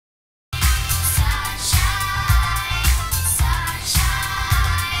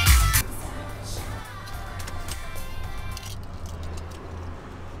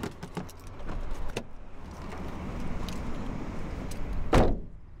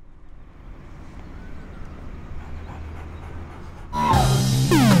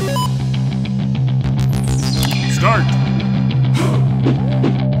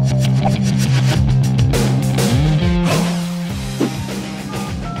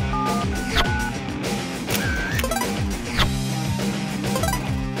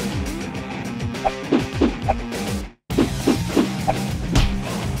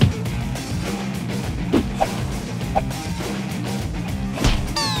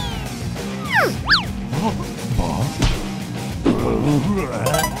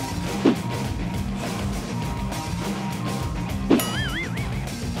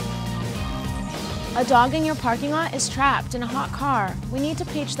A dog in your parking lot is trapped in a hot car. We need to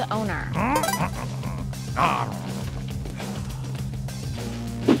page the owner.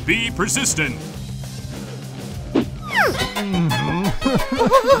 Be persistent.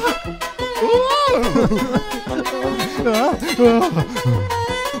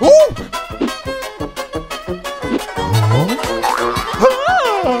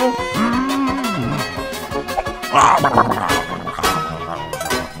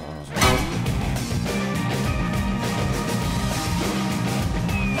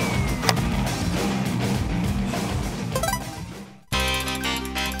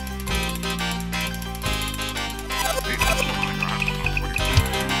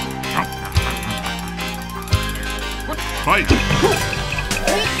 Fight!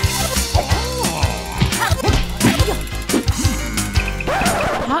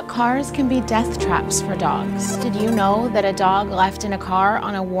 Hot cars can be death traps for dogs. Did you know that a dog left in a car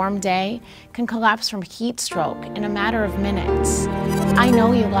on a warm day can collapse from heat stroke in a matter of minutes? I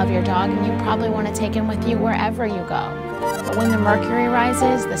know you love your dog and you probably want to take him with you wherever you go. But when the mercury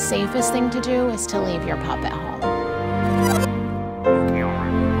rises, the safest thing to do is to leave your pup at home.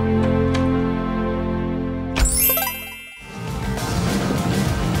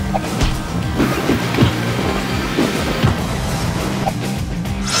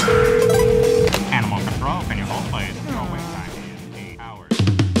 Animal control, can you hold please? Your wait time is 8 hours.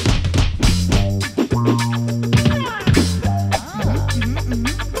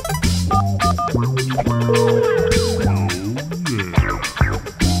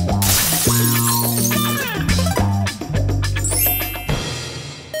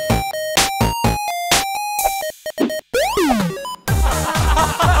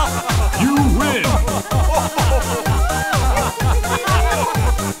 You win!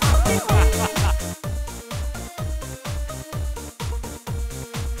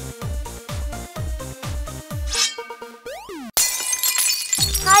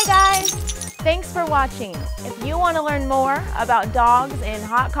 Hi guys! Thanks for watching. If you want to learn more about dogs in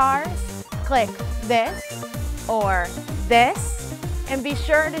hot cars, click this or this, and be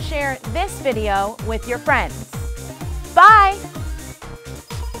sure to share this video with your friends. Bye!